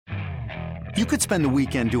You could spend the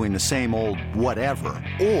weekend doing the same old whatever,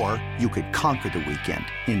 or you could conquer the weekend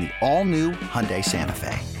in the all-new Hyundai Santa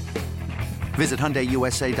Fe. Visit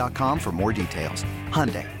HyundaiUSA.com for more details.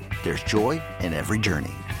 Hyundai, there's joy in every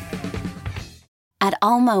journey. At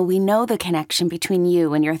Alma, we know the connection between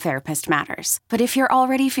you and your therapist matters. But if you're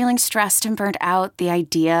already feeling stressed and burnt out, the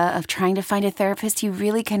idea of trying to find a therapist you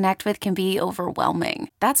really connect with can be overwhelming.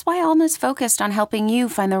 That's why Alma's focused on helping you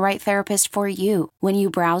find the right therapist for you. When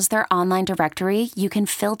you browse their online directory, you can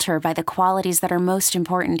filter by the qualities that are most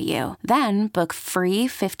important to you. Then book free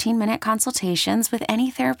 15-minute consultations with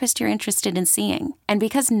any therapist you're interested in seeing. And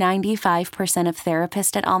because 95% of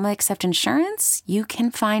therapists at Alma accept insurance, you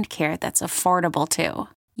can find care that's affordable too.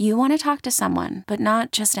 You want to talk to someone, but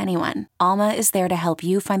not just anyone. Alma is there to help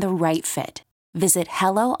you find the right fit. Visit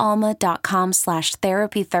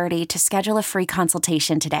helloalma.com/therapy30 to schedule a free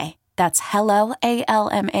consultation today. That's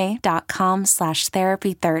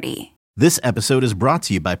helloalma.com/therapy30. This episode is brought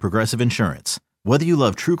to you by Progressive Insurance. Whether you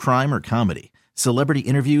love true crime or comedy, celebrity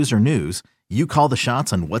interviews or news, you call the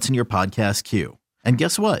shots on what's in your podcast queue. And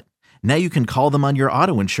guess what? Now you can call them on your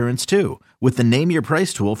auto insurance too with the Name Your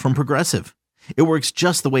Price tool from Progressive. It works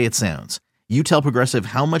just the way it sounds. You tell Progressive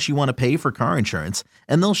how much you want to pay for car insurance,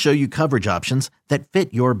 and they'll show you coverage options that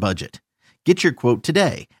fit your budget. Get your quote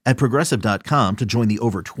today at Progressive.com to join the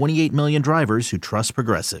over 28 million drivers who trust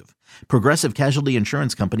Progressive. Progressive Casualty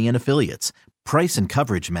Insurance Company and Affiliates. Price and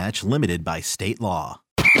coverage match limited by state law.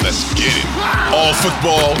 Let's get it. All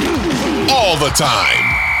football, all the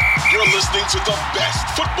time. You're listening to the best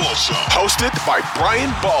football show, hosted by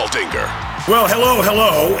Brian Baldinger. Well,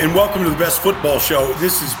 hello, and welcome to the best football show.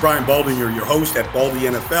 This is Brian Baldinger, your host at Baldy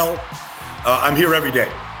NFL. I'm here every day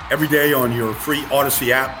on your free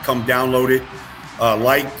Odyssey app. Come download it,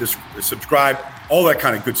 like, subscribe, all that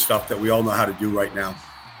kind of good stuff that we all know how to do right now.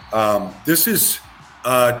 This is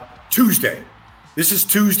Tuesday. This is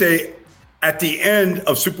Tuesday at the end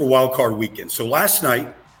of Super Wildcard Weekend. So last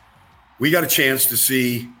night, we got a chance to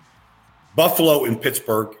see Buffalo and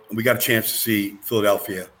Pittsburgh, and we got a chance to see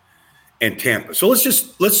Philadelphia and Tampa. So let's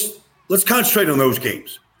concentrate on those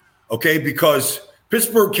games, okay? Because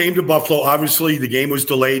Pittsburgh came to Buffalo. Obviously, the game was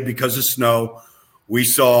delayed because of snow. We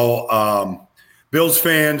saw Bills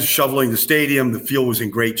fans shoveling the stadium. The field was in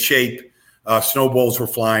great shape. Snowballs were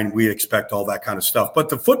flying. We expect all that kind of stuff. But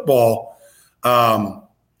the football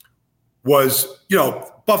was,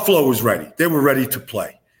 Buffalo was ready. They were ready to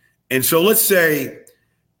play. And so let's say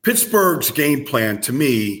Pittsburgh's game plan, to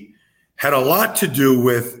me, had a lot to do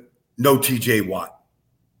with no TJ Watt.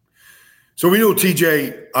 So we know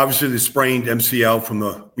TJ, obviously the sprained MCL from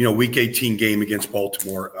the Week 18 game against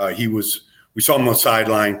Baltimore. We saw him on the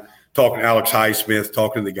sideline talking to Alex Highsmith,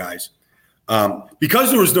 talking to the guys. Because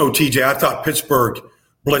there was no TJ, I thought Pittsburgh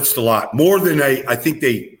blitzed a lot, more than I think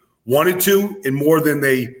they wanted to, and more than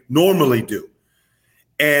they normally do.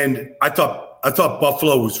 And I thought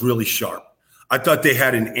Buffalo was really sharp. I thought they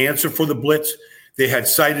had an answer for the blitz. They had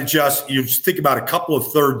sight adjust. You just think about a couple of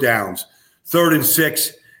third downs, 3rd and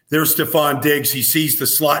 6. There's Stephon Diggs. He sees the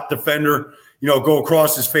slot defender, go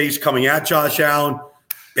across his face coming at Josh Allen.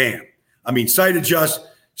 Bam. Sight adjust.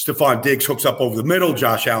 Stephon Diggs hooks up over the middle.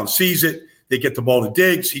 Josh Allen sees it. They get the ball to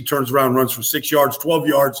Diggs. He turns around, runs for 6 yards, 12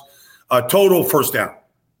 yards, total first down.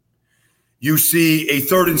 You see a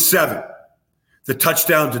 3rd and 7, the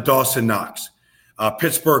touchdown to Dawson Knox.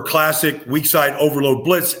 Pittsburgh classic, weak side overload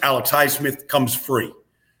blitz. Alex Highsmith comes free.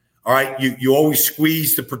 All right, you always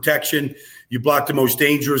squeeze the protection. You block the most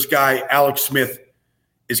dangerous guy. Alex Smith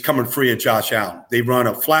is coming free at Josh Allen. They run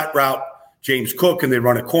a flat route, James Cook, and they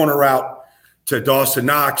run a corner route to Dawson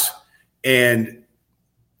Knox, and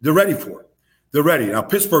they're ready for it. They're ready. Now,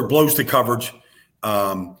 Pittsburgh blows the coverage.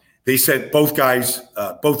 They sent both guys,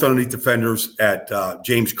 both underneath defenders at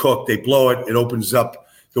James Cook. They blow it. It opens up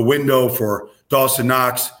the window for Dawson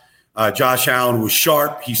Knox. Josh Allen was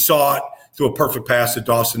sharp. He saw it, threw a perfect pass to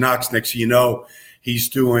Dawson Knox. Next thing you know, he's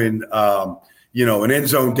doing, an end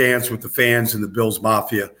zone dance with the fans and the Bills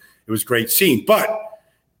Mafia. It was a great scene. But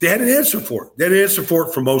they had an answer for it. They had an answer for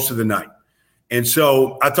it for most of the night. And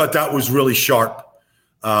so I thought that was really sharp.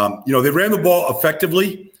 They ran the ball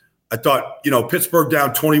effectively. I thought, Pittsburgh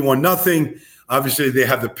down 21-0. Obviously, they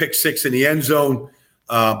have the pick 6 in the end zone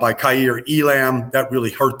by Kaiir Elam. That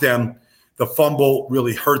really hurt them. The fumble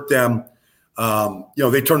really hurt them.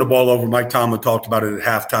 They turned the ball over. Mike Tomlin talked about it at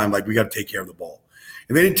halftime, like we got to take care of the ball.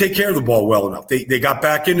 And they didn't take care of the ball well enough. They got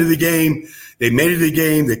back into the game. They made it a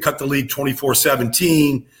game. They cut the lead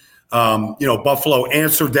 24-17. Buffalo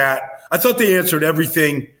answered that. I thought they answered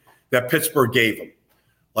everything that Pittsburgh gave them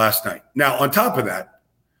last night. Now, on top of that,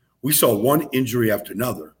 we saw one injury after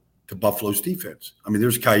another to Buffalo's defense. I mean,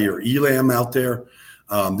 there's Kaiir Elam out there.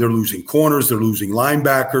 They're losing corners. They're losing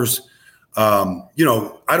linebackers. I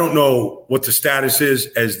don't know what the status is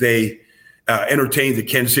as they entertain the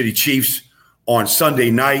Kansas City Chiefs on Sunday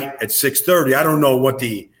night at 6:30. I don't know what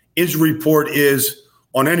the injury report is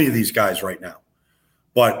on any of these guys right now.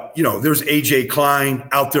 But, there's A.J. Klein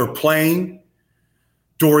out there playing.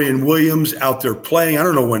 Dorian Williams out there playing. I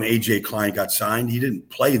don't know when A.J. Klein got signed. He didn't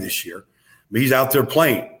play this year. He's out there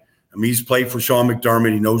playing. He's played for Sean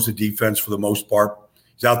McDermott. He knows the defense for the most part.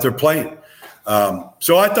 He's out there playing.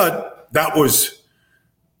 So I thought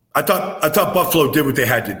Buffalo did what they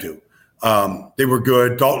had to do. They were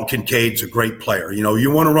good. Dalton Kincaid's a great player.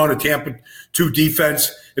 You want to run a Tampa 2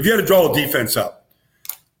 defense. If you had to draw a defense up,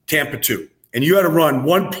 Tampa 2, and you had to run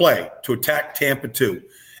one play to attack Tampa 2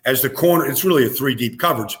 as the corner, it's really a 3-deep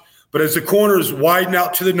coverage, but as the corners widen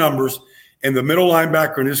out to the numbers and the middle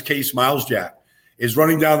linebacker, in this case, Miles Jack, is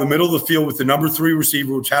running down the middle of the field with the number 3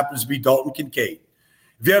 receiver, which happens to be Dalton Kincaid.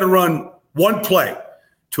 If you had to run one play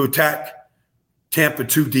to attack Tampa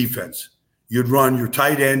 2 defense, you'd run your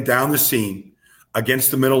tight end down the seam against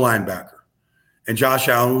the middle linebacker. And Josh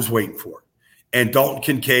Allen was waiting for it. And Dalton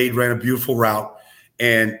Kincaid ran a beautiful route.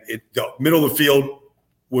 And the middle of the field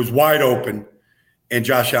was wide open. And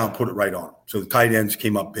Josh Allen put it right on him. So the tight ends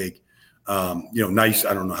came up big. Nice.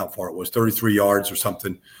 I don't know how far it was, 33 yards or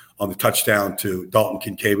something on the touchdown to Dalton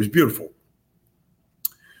Kincaid. It was beautiful.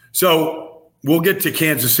 So we'll get to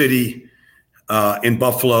Kansas City in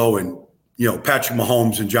Buffalo and, Patrick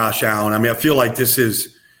Mahomes and Josh Allen. I feel like this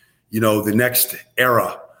is, the next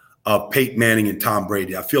era of Peyton Manning and Tom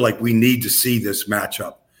Brady. I feel like we need to see this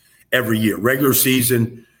matchup every year, regular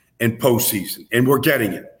season and postseason, and we're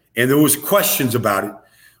getting it. And there was questions about it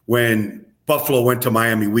when Buffalo went to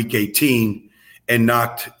Miami Week 18 and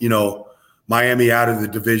knocked, Miami out of the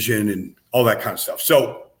division and all that kind of stuff.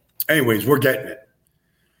 So, anyways, we're getting it.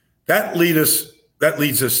 That leads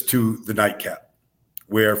us to the nightcap,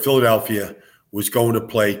 where Philadelphia was going to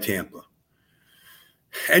play Tampa.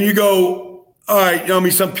 And you go, all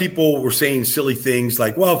right, some people were saying silly things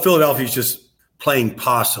like, well, Philadelphia's just playing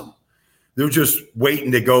possum. They're just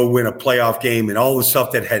waiting to go win a playoff game, and all the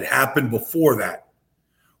stuff that had happened before that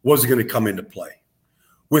wasn't going to come into play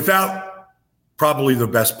without probably the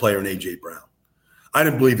best player in A.J. Brown. I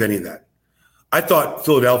didn't believe any of that. I thought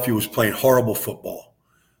Philadelphia was playing horrible football.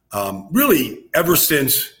 Really, ever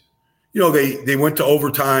since, they went to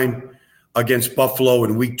overtime against Buffalo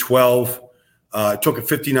in Week 12, took a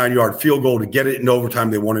 59-yard field goal to get it in overtime.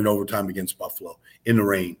 They won in overtime against Buffalo in the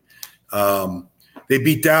rain. They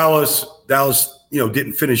beat Dallas. Dallas,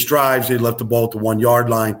 didn't finish drives. They left the ball at the 1-yard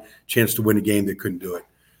line, chance to win a game. They couldn't do it.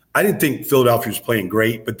 I didn't think Philadelphia was playing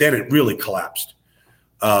great, but then it really collapsed.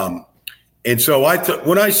 And so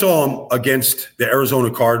when I saw them against the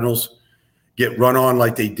Arizona Cardinals get run on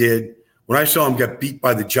like they did, when I saw them get beat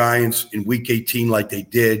by the Giants in Week 18 like they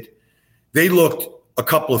did, they looked a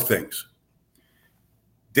couple of things.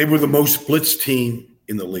 They were the most blitzed team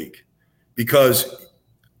in the league because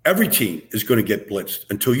every team is going to get blitzed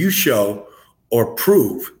until you show or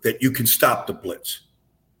prove that you can stop the blitz.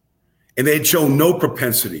 And they had shown no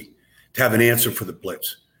propensity to have an answer for the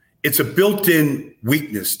blitz. It's a built-in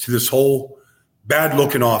weakness to this whole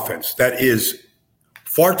bad-looking offense that is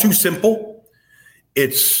far too simple.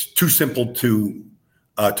 It's too simple to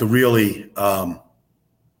really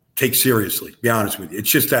take seriously, to be honest with you.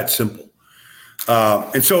 It's just that simple.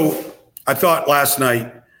 And so I thought last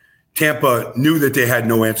night Tampa knew that they had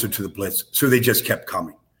no answer to the blitz, so they just kept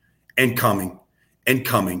coming and coming and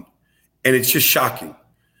coming. And it's just shocking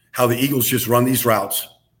how the Eagles just run these routes,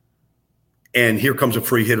 and here comes a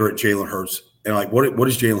free hitter at Jalen Hurts. And what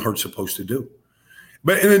is Jalen Hurts supposed to do?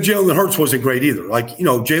 And then Jalen Hurts wasn't great either.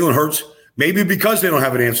 Jalen Hurts, maybe because they don't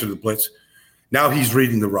have an answer to the blitz, now he's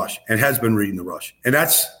reading the rush and has been reading the rush. And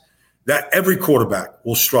that every quarterback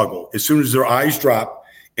will struggle as soon as their eyes drop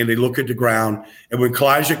and they look at the ground. And when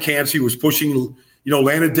Kalijah Kancey was pushing,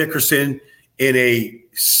 Landon Dickerson in a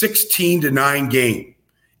 16-9 game,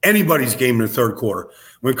 anybody's game in the third quarter,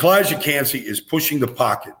 when Kalijah Kancey is pushing the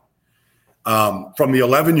pocket from the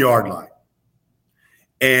 11-yard line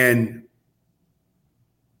and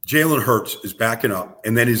Jalen Hurts is backing up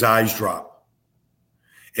and then his eyes drop.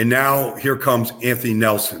 And now here comes Anthony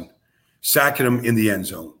Nelson sacking him in the end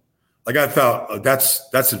zone. I thought that's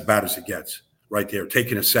as bad as it gets right there.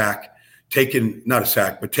 Taking a sack, not a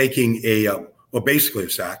sack, but taking basically a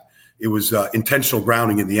sack. It was intentional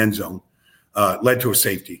grounding in the end zone, led to a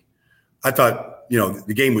safety. I thought,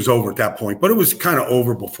 the game was over at that point, but it was kind of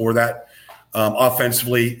over before that.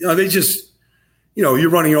 Offensively, you're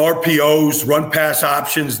running RPOs, run pass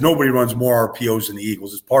options. Nobody runs more RPOs than the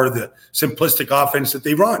Eagles. It's part of the simplistic offense that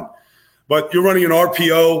they run. But you're running an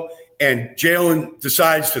RPO and Jalen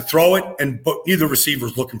decides to throw it, and either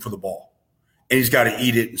receiver's looking for the ball, and he's got to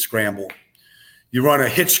eat it and scramble. You run a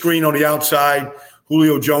hit screen on the outside.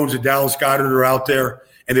 Julio Jones and Dallas Goedert are out there,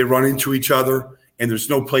 and they run into each other, and there's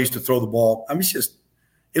no place to throw the ball. I mean,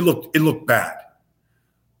 it looked bad.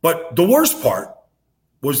 But the worst part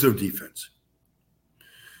was their defense,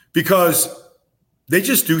 because they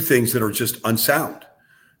just do things that are just unsound.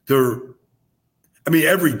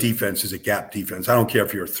 Every defense is a gap defense. I don't care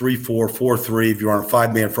if you're a 3-4, 4-3, if you're on a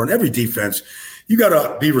 5-man front. Every defense, you got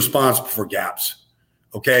to be responsible for gaps.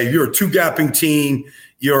 Okay, you're a 2-gapping team.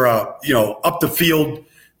 You're up the field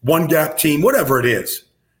 1-gap team. Whatever it is,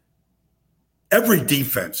 every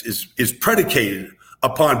defense is predicated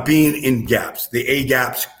upon being in gaps, the A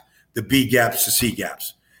gaps, the B gaps, the C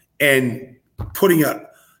gaps, and putting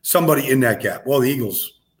somebody in that gap. Well, the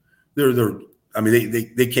Eagles,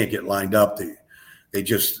 they can't get lined up.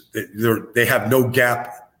 They have no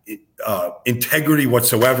gap integrity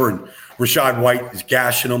whatsoever, and Rachaad White is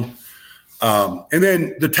gashing them. And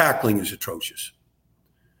then the tackling is atrocious.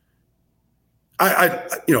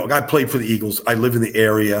 I played for the Eagles. I live in the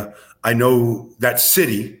area. I know that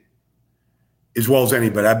city as well as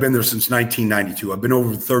anybody. I've been there since 1992. I've been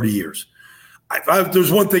over 30 years.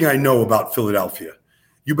 There's one thing I know about Philadelphia.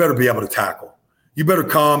 You better be able to tackle. You better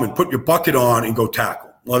come and put your bucket on and go tackle.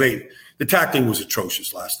 Well, the tackling was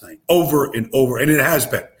atrocious last night, over and over, and it has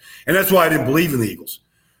been. And that's why I didn't believe in the Eagles,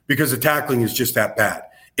 because the tackling is just that bad.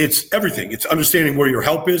 It's everything. It's understanding where your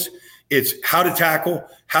help is. It's how to tackle,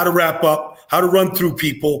 how to wrap up, how to run through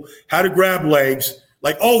people, how to grab legs.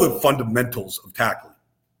 Like, all the fundamentals of tackling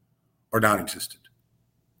are non-existent.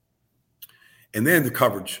 And then the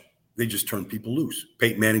coverage, they just turn people loose.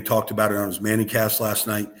 Peyton Manning talked about it on his Manningcast last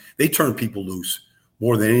night. They turn people loose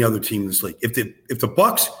more than any other team in this league. If the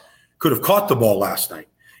Bucs could have caught the ball last night,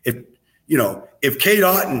 if Cade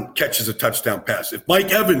Otton catches a touchdown pass, if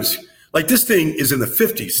Mike Evans, like, this thing is in the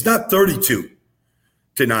 50s. It's not 32-9.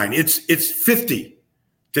 It's 50-9.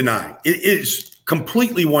 It is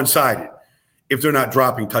completely one-sided if they're not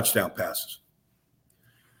dropping touchdown passes.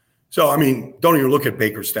 So, don't even look at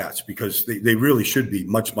Baker's stats, because they really should be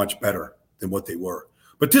much, much better than what they were.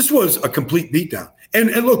 But this was a complete beatdown. And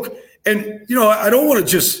look, I don't want to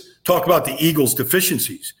just talk about the Eagles'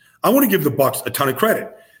 deficiencies. I want to give the Bucs a ton of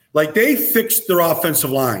credit. Like, they fixed their offensive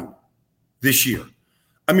line this year.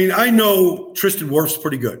 I know Tristan Wirf's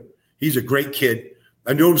pretty good. He's a great kid.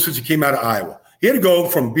 I knew him since he came out of Iowa. He had to go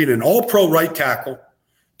from being an all-pro right tackle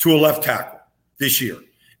to a left tackle this year.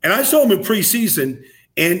 And I saw him in preseason,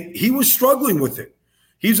 and he was struggling with it.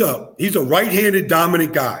 He's a right-handed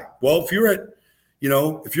dominant guy. Well, if you're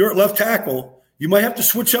at left tackle, you might have to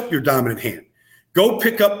switch up your dominant hand. Go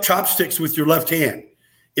pick up chopsticks with your left hand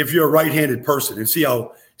if you're a right-handed person, and see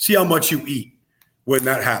how much you eat when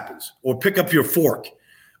that happens. Or pick up your fork,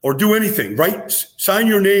 or do anything, right? Sign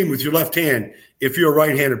your name with your left hand if you're a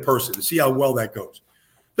right-handed person, and see how well that goes.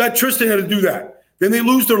 That Tristan had to do that. Then they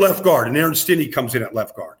lose their left guard, and Aaron Stinney comes in at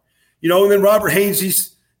left guard. And then Robert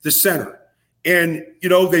Hainsey's the center. And,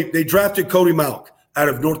 they drafted Cody Mauch out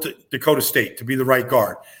of North Dakota State to be the right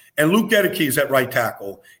guard. And Luke Gedeke is at right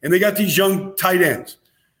tackle. And they got these young tight ends.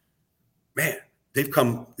 Man, they've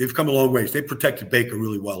come a long ways. They protected Baker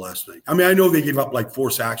really well last night. I know they gave up like 4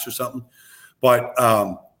 sacks or something, but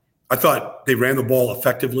I thought they ran the ball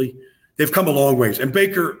effectively. They've come a long ways. And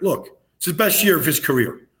Baker, look, it's the best year of his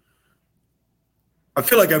career. I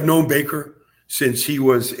feel like I've known Baker since he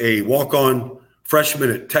was a walk-on freshman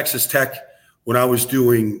at Texas Tech when I was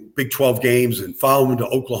doing Big 12 games, and followed him to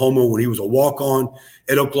Oklahoma when he was a walk-on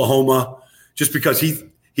at Oklahoma, just because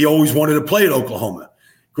he always wanted to play at Oklahoma.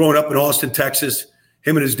 Growing up in Austin, Texas,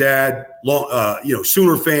 him and his dad,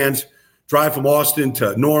 Sooner fans, drive from Austin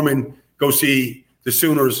to Norman, go see the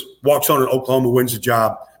Sooners, walks on in Oklahoma, wins the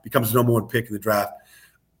job, becomes the number 1 pick in the draft.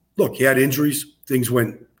 Look, he had injuries. Things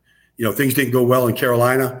didn't go well in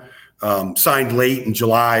Carolina. Signed late in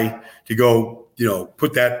July to go,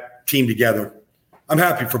 put that team together. I'm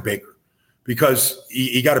happy for Baker, because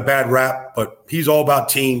he got a bad rap, but he's all about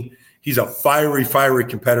team. He's a fiery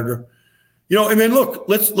competitor. And then look,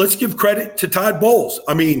 let's give credit to Todd Bowles.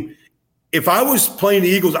 If I was playing the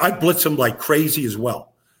Eagles, I'd blitz them like crazy as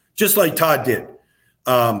well, just like Todd did.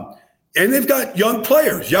 And they've got young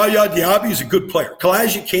players. Yaya Diaby is a good player.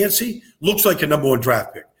 Kalaji Kancey looks like a number 1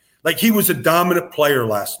 draft pick. Like, he was a dominant player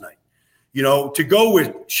last night. To go with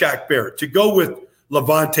Shaq Barrett, to go with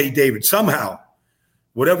Levante David, somehow,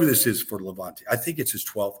 whatever this is for Levante, I think it's his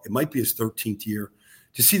 12th. It might be his 13th year.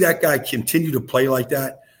 To see that guy continue to play like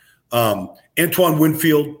that, Antoine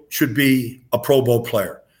Winfield should be a Pro Bowl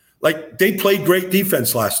player. Like, they played great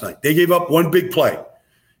defense last night. They gave up one big play,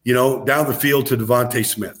 down the field to Devontae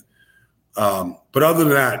Smith. But other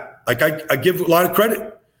than that, like, I give a lot of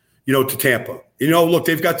credit, to Tampa. Look,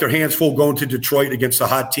 they've got their hands full going to Detroit against a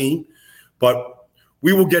hot team, but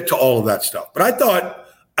we will get to all of that stuff. But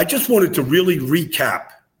I just wanted to really recap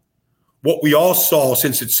what we all saw,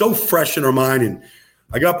 since it's so fresh in our mind. And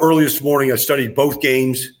I got up early this morning. I studied both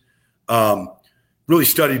games, really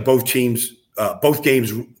studied both games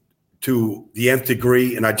to the nth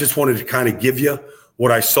degree. And I just wanted to kind of give you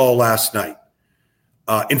what I saw last night.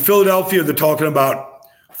 In Philadelphia, they're talking about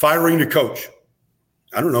firing the coach.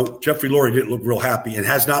 I don't know. Jeffrey Lurie didn't look real happy and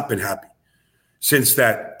has not been happy since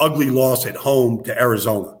that ugly loss at home to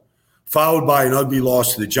Arizona, followed by an ugly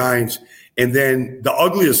loss to the Giants, and then the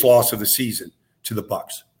ugliest loss of the season to the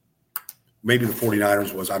Bucs. Maybe the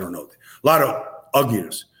 49ers was, I don't know. A lot of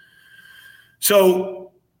ugliness.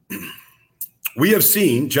 So we have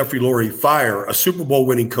seen Jeffrey Lurie fire a Super Bowl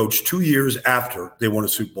winning coach 2 years after they won a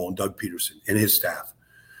Super Bowl, and Doug Peterson and his staff,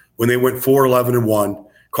 when they went 4-11-1.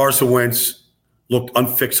 Carson Wentz looked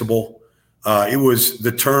unfixable. It was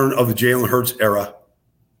the turn of the Jalen Hurts era.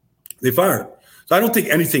 They fired him. So I don't think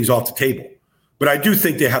anything's off the table, but I do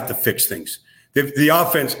think they have to fix things. The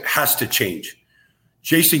offense has to change.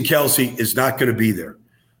 Jason Kelce is not going to be there.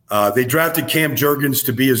 They drafted Cam Jurgens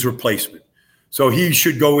to be his replacement, so he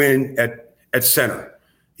should go in at center.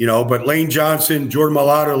 But Lane Johnson, Jordan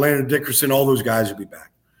Mailata, Landon Dickerson, all those guys will be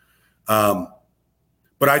back.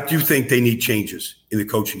 But I do think they need changes in the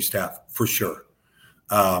coaching staff for sure.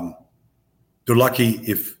 They're lucky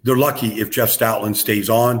if Jeff Stoutland stays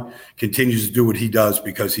on, continues to do what he does,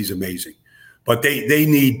 because he's amazing. But they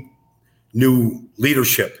need new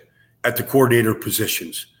leadership at the coordinator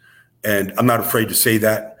positions, and I'm not afraid to say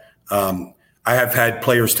that. I have had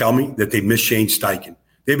players tell me that they miss Shane Steichen.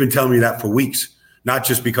 They've been telling me that for weeks, not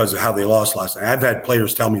just because of how they lost last night. I've had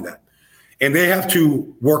players tell me that, and they have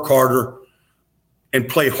to work harder and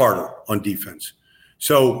play harder on defense.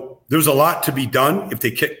 So there's a lot to be done if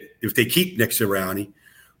they keep Nick Sirianni.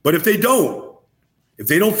 But if they don't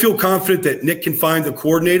feel confident that Nick can find the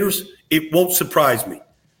coordinators, it won't surprise me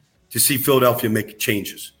to see Philadelphia make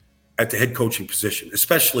changes at the head coaching position,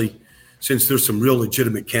 especially since there's some real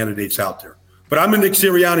legitimate candidates out there. But I'm a Nick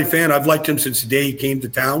Sirianni fan. I've liked him since the day he came to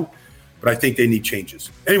town, but I think they need changes.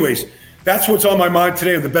 Anyways, that's what's on my mind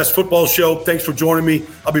today on the Best Football Show. Thanks for joining me.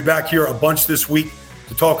 I'll be back here a bunch this week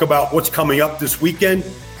to talk about what's coming up this weekend.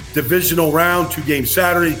 Divisional round, 2 games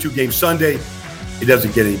Saturday, 2 games Sunday. It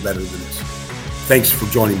doesn't get any better than this. Thanks for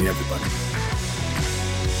joining me, everybody.